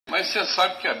Mas você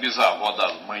sabe que a bisavó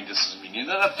da mãe desses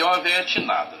meninos era até uma velha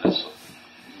atinada, né, senhor?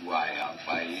 Uai,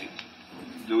 rapaz,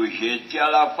 do jeito que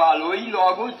ela falou e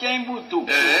logo tem butuco.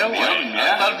 É, ué,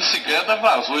 né? a bicicleta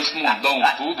vazou esse mundão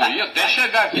tudo aí até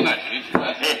chegar aqui na gente,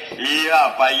 né? E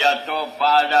rapaz, a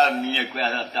topada minha com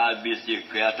essa tal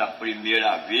bicicleta a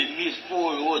primeira vez me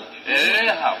esporou tudo.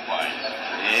 É, rapaz.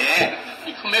 É.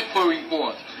 E como é que foi o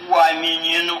encontro? Uai,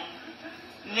 menino,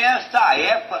 nessa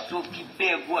época, só que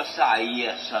pegou a sair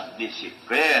essas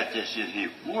bicicletas, esses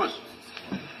recursos,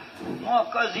 uma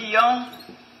ocasião,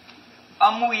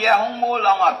 a mulher arrumou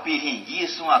lá uma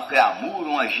pirringuiça, uma clamura,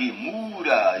 uma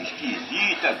gemura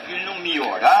esquisita, que não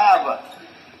melhorava.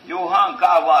 Eu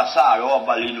arrancava uma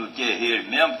saroba ali no terreiro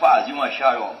mesmo, fazia uma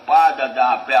xaropada,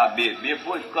 dava pra beber,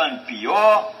 foi ficando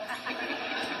pior.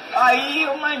 Aí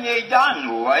eu manei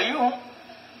danou, aí eu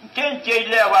tentei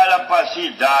levar ela pra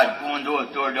cidade, para um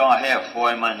doutor dar uma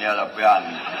reforma nela pra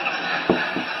mim.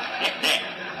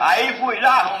 Aí fui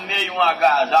lá, arrumei um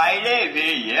agasalho e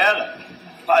levei ela.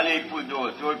 Falei pro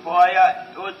doutor, olha,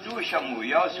 ô truxa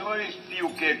mulher, o senhor espia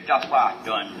o que tá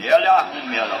faltando dela,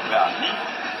 arrume ela pra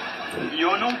mim. E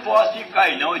eu não posso ficar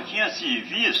aí não, eu tinha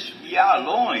serviço, ia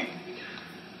longe.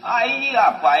 Aí,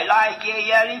 rapaz,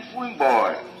 larguei ela e fui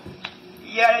embora.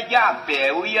 E era de a pé,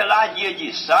 eu ia lá dia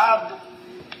de sábado,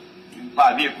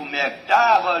 para ver como é que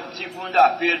tava.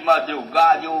 Segunda-feira de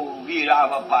madrugada eu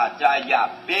virava para trás de a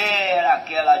pé, era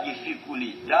aquela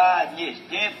dificuldade. Nesse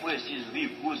tempo, esses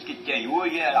recursos que tem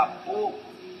hoje era pouco.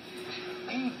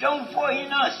 Então foi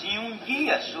indo assim, um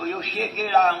dia só, eu cheguei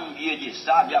lá um dia de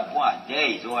sábado, já com as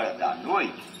 10 horas da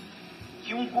noite,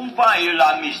 tinha um companheiro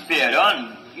lá me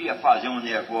esperando, que ia fazer um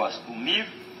negócio comigo,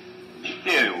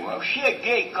 esperou. Eu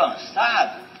cheguei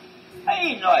cansado,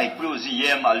 aí nós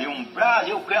prosseguimos ali um prazo,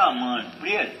 eu clamando pra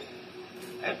ele.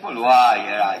 Ele falou,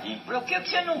 Geraldinho, por que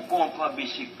você não compra uma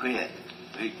bicicleta?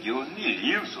 Eu falei, Deus me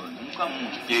livre, senhor, nunca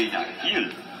montei naquilo,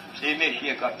 não sei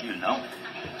mexer com aquilo não.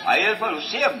 Aí ele falou,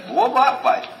 você é bobo,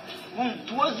 rapaz, com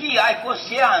 2 viagens que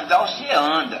você andar, você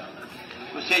anda.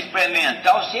 Você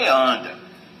experimentar, você anda.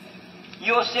 E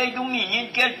eu sei do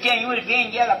menino que ele tem, ele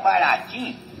vende ela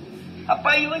baratinho.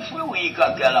 Rapaz, eu influí com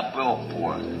aquela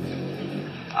proposta.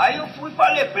 Aí eu fui e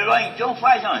falei pra ele, então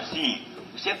faz assim,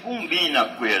 você combina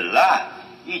com ele lá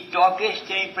e toca esse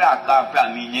trem pra cá pra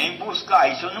mim, nem buscar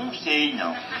isso eu não sei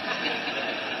não.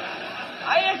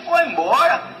 Aí ele foi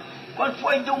embora, quando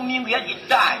foi domingo já de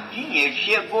tardinha, ele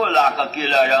chegou lá com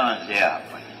aquele aranzé,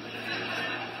 rapaz.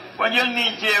 Quando ele me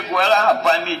entregou ela,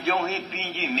 rapaz, me deu um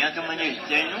arrependimento, mas esse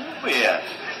trem não foi.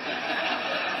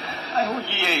 Aí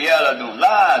rodeei ela de um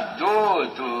lado, do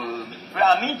outro.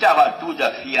 Pra mim tava tudo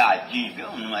afiadinho,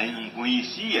 eu não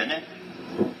conhecia, né?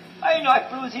 Aí nós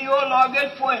cruzeou logo,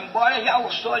 ele foi embora, já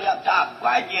o sol já tava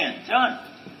quase entrando.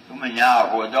 Eu falei,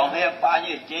 vou dar um reparo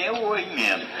nesse hoje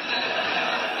mesmo.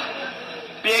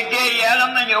 Peguei ela,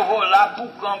 mas eu vou lá pro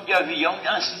campo de avião,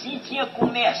 assim tinha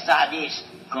começado esse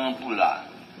campo lá.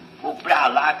 Vou pra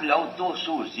lá, que lá eu tô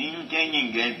sozinho, não tem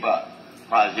ninguém pra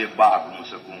fazer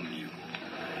bagunça comigo.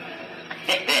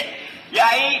 E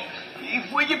aí, e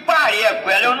fui de pareia com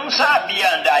ela, eu não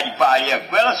sabia andar de pareia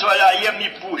com ela, só ela ia me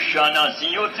puxando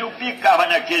assim, eu trupicava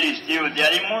naquele estilo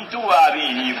dela e montuava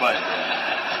em riba.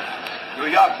 Eu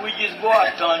já fui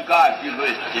desgostando com aquilo,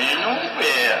 esse não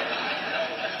pé.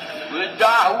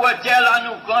 Da rua até lá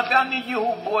no campo, ela me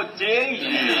derrubou 3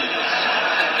 vezes.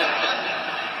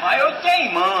 Mas eu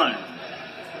teimando,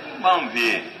 vamos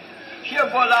ver.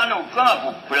 Chegou lá no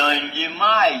campo, plano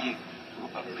demais.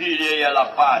 Virei ela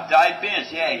para trás e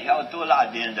pensei, já eu tô lá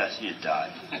dentro da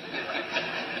cidade.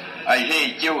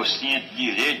 Ajeitei o cinto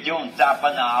direito, dei um tapa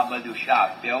na aba do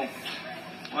chapéu.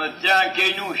 Eu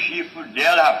tranquei no chifre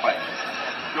dela, rapaz.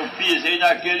 Eu pisei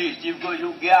naquele chifre que eu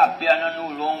joguei a perna no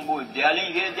lombo dela,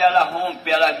 em vez dela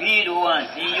romper, ela virou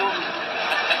assim,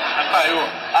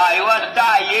 Aí eu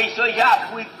ataiei, só já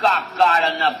fui com a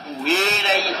cara na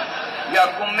poeira e já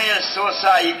começou a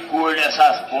sair cor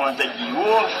nessas pontas de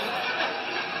osso.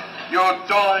 Eu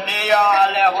tornei a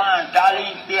levantar,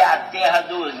 limpei a terra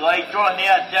dos olhos, tornei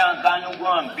a trancar no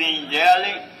guampinho dela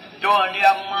e tornei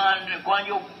a quando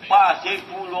eu passei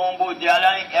pro lombo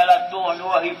dela, ela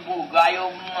tornou a refugar e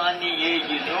eu maniei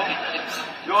de novo.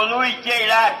 Eu lutei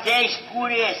lá até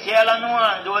escurecer, ela não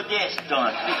andou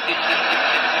distante.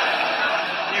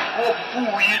 Ficou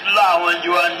puído lá onde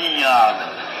eu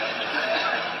aninhava.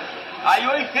 Aí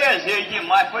eu enfezei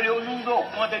demais, falei, eu não dou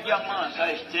conta de amansar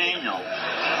esse trem não.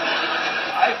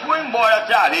 Aí fui embora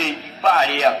outra vez e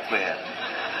parei a pé.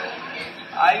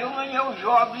 Aí eu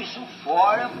jogo isso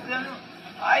fora, porque não...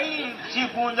 Aí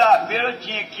segunda-feira eu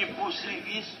tinha que ir pro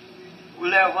serviço.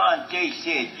 levantei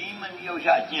cedinho, mas eu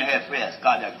já tinha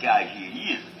refrescado aqui a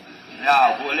giriza.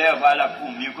 Não, vou levar ela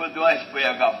comigo, eu dou uma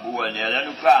esfrega boa nela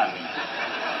no caminho.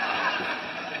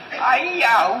 Aí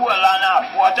a rua lá na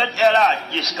porta era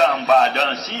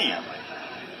descambada assim,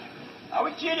 aí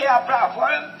eu tirei ela pra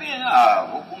fora e pensei,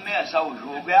 vou começar o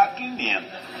jogo, é aqui mesmo.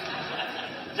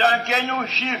 Tranquei no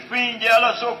chifrinho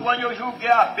dela, só quando eu joguei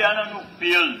a perna no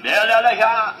pelo dela, ela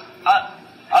já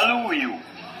aluiu.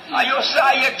 Aí eu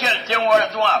saí tem uma hora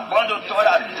de uma banda, eu tô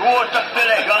toda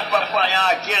pelejando pra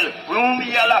apanhar aquele prumo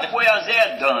e ela foi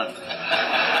azedando.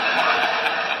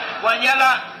 Quando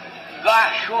ela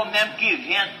agachou mesmo que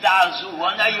vento tá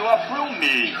zoando, aí eu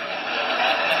aprumei.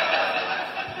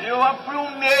 Eu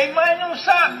aprumei, mas não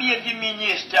sabia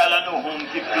administrar ela no rumo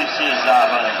que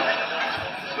precisava. Não.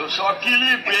 Eu só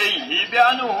equilibrei em riba,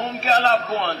 ela no rumo que ela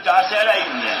apontasse era aí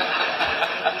mesmo.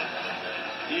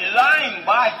 E lá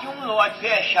embaixo tinha um lote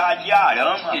fechado de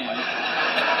arame, rapaz.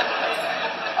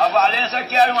 A Valença,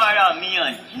 que era um araminho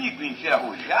antigo,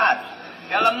 enferrujado,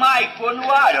 ela maicou no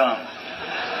arame.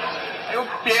 Eu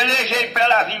pelejei pra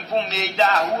ela vir pro meio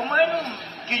da rua, mas não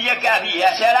queria que ela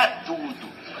viesse, era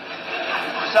tudo.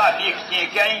 Não sabia que tinha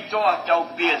que era entortar o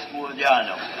pescoço dela,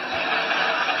 não.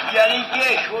 E ela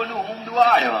enqueixou no rumo do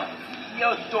arame. E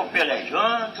eu tô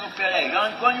pelejando,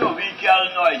 quando eu vi que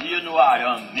nós ia no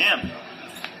arame mesmo,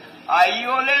 aí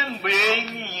eu lembrei,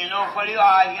 menino, eu falei,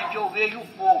 gente, eu vejo o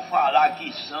povo falar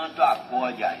que santo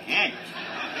acorde a gente,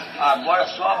 agora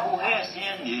só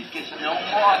aborrecendo eles, porque senão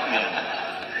morre mesmo.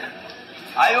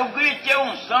 Aí eu gritei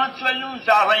um santo, ele não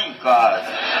estava em casa.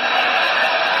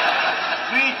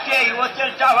 Gritei outro,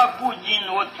 ele estava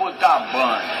acudindo outro por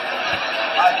banho.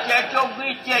 Até que eu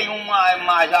gritei um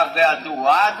mais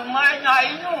agraduado, mas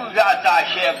aí não já tá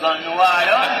chegando no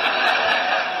arame.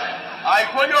 Aí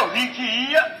quando eu vi que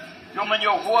ia,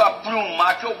 eu vou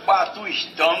aprumar que eu bato o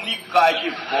estômago e cai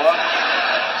de fora.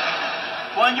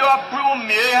 Quando eu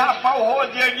aprumei, rapaz, o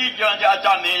rodeio de diante ela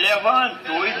também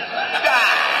levantou e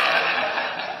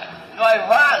nós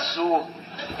vazou.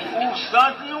 O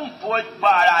santo não pôde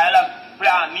parar ela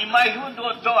pra mim, mas ajudou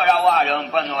a torar o arame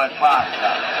pra nós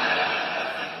passar.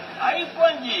 Aí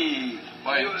quando...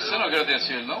 Mas você não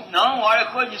agradeceu ele, não? Não, a hora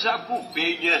que eu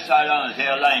desacupei desse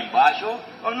aranzé lá embaixo,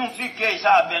 eu não fiquei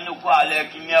sabendo qual é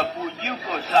que me acudiu, que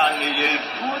eu samelhei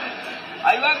tudo.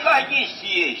 Aí eu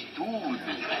agradeci tudo.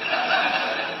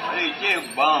 Falei, que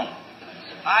bom.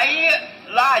 Aí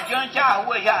lá adiante a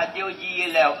rua já deu de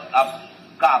ir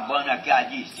acabando aqui a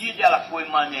descida, ela foi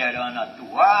maneirando a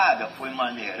toada, foi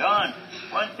maneirando.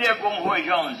 Quando pegou um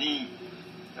rojãozinho,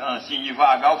 assim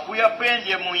devagar, eu fui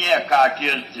aprender a munhecar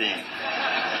aquele trem.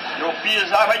 Eu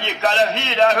pisava de cara,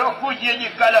 virava, eu podia de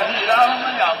cara,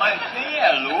 virava, mas quem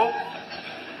é louco?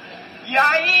 E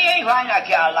aí vai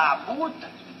naquela labuta,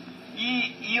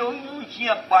 e eu não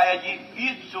tinha paia de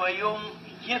pizza, eu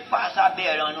tinha que passar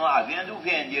beirando uma venda, o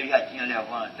vendeiro já tinha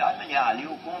levantado, mas ali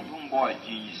eu compro um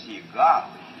botinho de cigarro,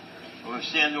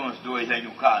 sendo uns dois aí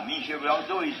no caminho, chegou lá, eu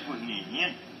dou isso pros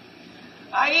meninos.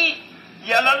 Aí,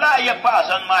 e ela lá ia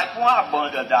passando mais por uma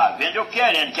banda da venda, eu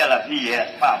querendo que ela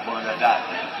viesse pra banda da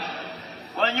venda.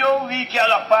 Quando eu vi que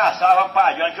ela passava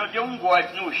pra diante, eu dei um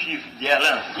golpe no chifre dela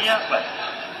assim, rapaz.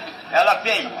 Ela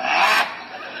fez...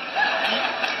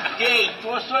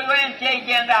 deitou, só eu entrei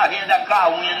dentro da venda com a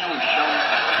unha no chão,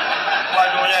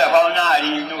 pra não levar o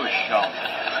nariz no chão.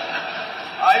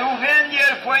 Aí o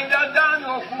vendeiro foi ainda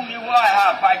danou comigo,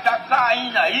 rapaz, tá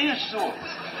caindo isso?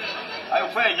 Aí eu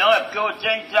falei, não, é porque o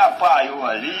trem atrapalhou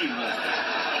ali, mano.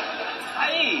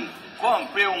 Aí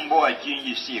comprei um botinho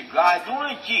de cigarro, de um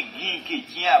antiguinho que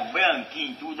tinha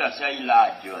branquinho, tudo a sair lá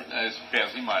adiante. É esse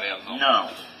pezinho amarelo, não? Não.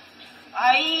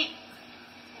 Aí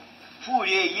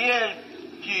furei ele,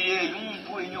 tirei um,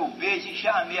 pus no beijo e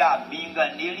chamei a binga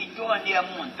nele e tornei a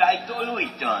montar e tô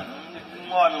lutando.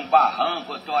 Moro num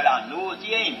barranco, eu tô lá no outro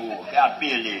e em que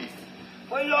apelei.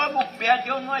 Foi logo perto,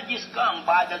 eu numa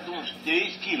descambada de uns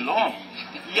 3 quilômetros,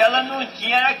 e ela não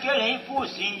tinha era aquele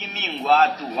impulsinho de minguar a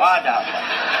toada, rapaz.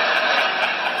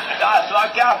 Tá só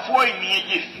que a foiminha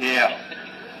de ferro.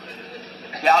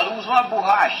 Que ela usa uma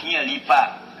borrachinha ali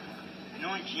pra...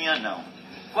 Não tinha não.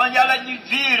 Quando ela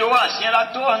virou assim, ela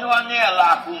tornou a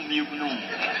anelar comigo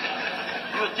num...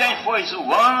 E o trem foi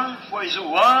zoando,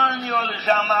 e eu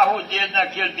já amarro o dedo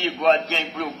naquele bigode que tem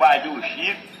por baixo do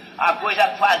chifre. A coisa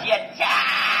fazia tchá,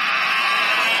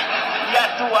 e a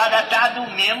toada tá do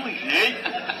mesmo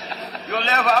jeito. Eu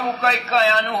levava o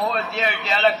caicanhar no rodeio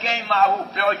dela, queimava o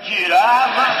pé, eu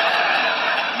tirava,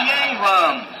 e aí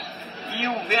vamos. E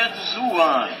o vento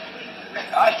zoando.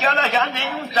 Acho que ela já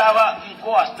nem não estava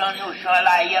encostando no chão,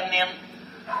 ela ia mesmo.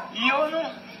 E eu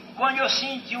não, quando eu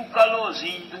senti o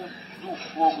calorzinho do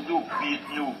fogo do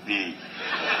pito no peito.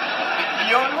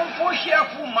 E eu não puxei a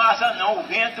fumaça não, o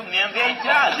vento mesmo veio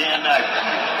trazendo aqui.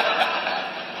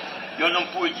 Eu não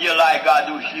podia largar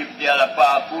do chifre dela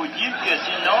para acudir, porque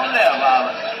senão eu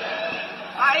levava.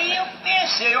 Aí eu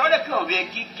pensei, olha que eu vi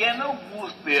que queima eu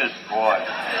cuspo ele fora.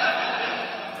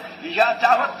 E já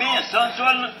estava pensando,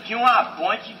 só tinha uma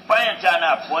ponte, para entrar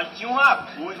na ponte tinha uma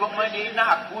curva, eu mandei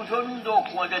na curva, eu não dou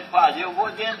conta de fazer, eu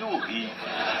vou dentro do rio.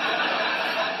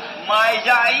 Mas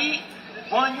aí,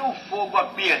 quando o fogo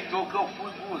apertou, que eu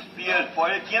fui cuspir ele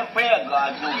fora, eu tinha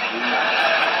pregado no rio.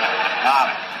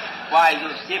 Rapaz,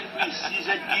 você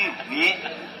precisa de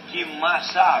ver que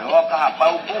maçaroca,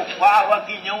 rapaz, eu bufava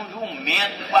que nem um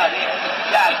jumento para ver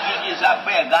se aqui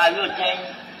desapegado eu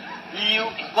tenho. E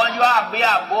quando eu abri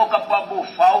a boca para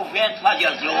bufar, o vento fazia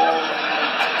assim,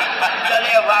 ainda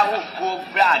levava o fogo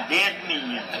pra dentro,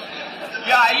 menino.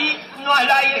 E aí, nós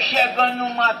lá ia chegando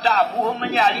no mata-burra,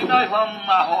 mas ali nós vamos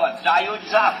arrotar, e eu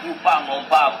desafio pra mão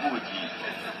pra acudir.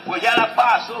 Pois ela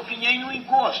passou que nem não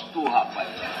encostou, rapaz.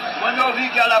 Quando eu vi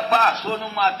que ela passou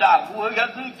no mata-burra, eu já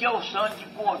gritei o santo e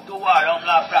botou o arame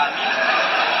lá pra mim,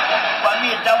 pra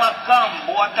me dar uma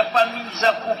cambota, pra me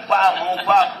desacupar a mão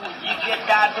pra acudir, que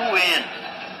tá doendo.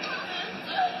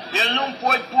 Ele não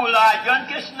pôde pular adiante,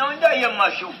 porque senão ainda ia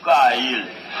machucar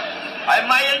ele. Aí,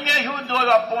 mas ele me ajudou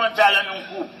a apontar ela num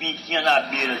cupim que tinha na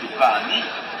beira do caminho.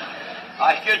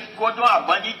 Acho que ele ficou de uma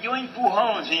banda e deu um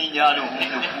empurrãozinho lá no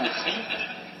cupim.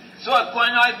 Só que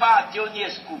quando nós bateu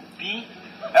nesse cupim,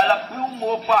 ela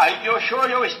plumou para rir, eu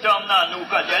chorei o estamo na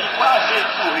nuca dela e passei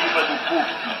por riba do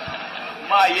cupim.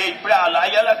 Maiei pra lá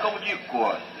e ela caiu de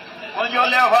cor. Quando eu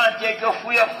levantei que eu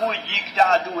fui acudir que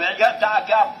tava doendo, já tava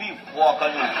aquela pipoca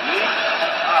no peito,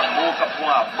 a boca com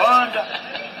a banda,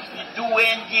 e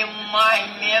doendo demais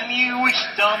mesmo, e o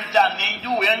estamo também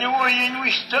doendo. Eu olhei no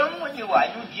estamo,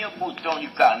 não tinha botão de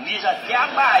camisa, até a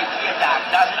barriga da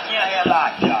casa tinha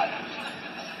relaxado.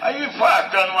 Aí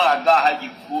faltando uma garra de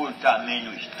couro também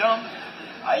no estômago,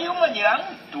 aí eu mandei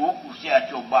um toco,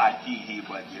 certo, eu bati em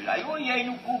riba dele. Aí eu olhei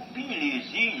no cupim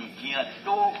lisinho, não tinha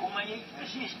toco, mas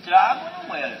esse estrago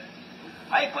não era.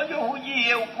 Aí quando eu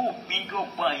rodeei o cupim que eu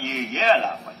apanhei ela,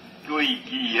 rapaz, que eu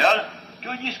ergui ela, que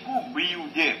eu descobri o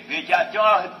defeito, já tem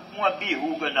uma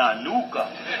berruga na nuca.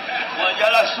 Quando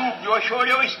ela subiu, eu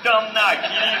chorei o estômago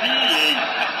naquilo e virei.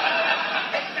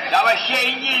 Tava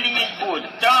cheio de linha de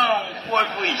botão,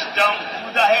 corpo estômago,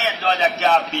 tudo ao redor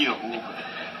daquela berruga.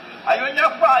 Aí eu ainda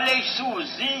falei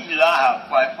sozinho lá,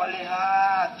 rapaz. Falei,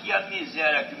 que a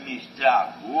miséria que me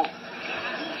estragou.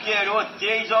 Inteirou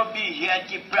 3 objetos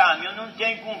que pra mim eu não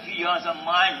tenho confiança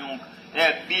mais nunca.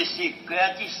 É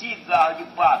bicicleta e cigarro de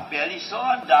papel e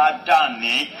soldado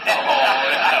também.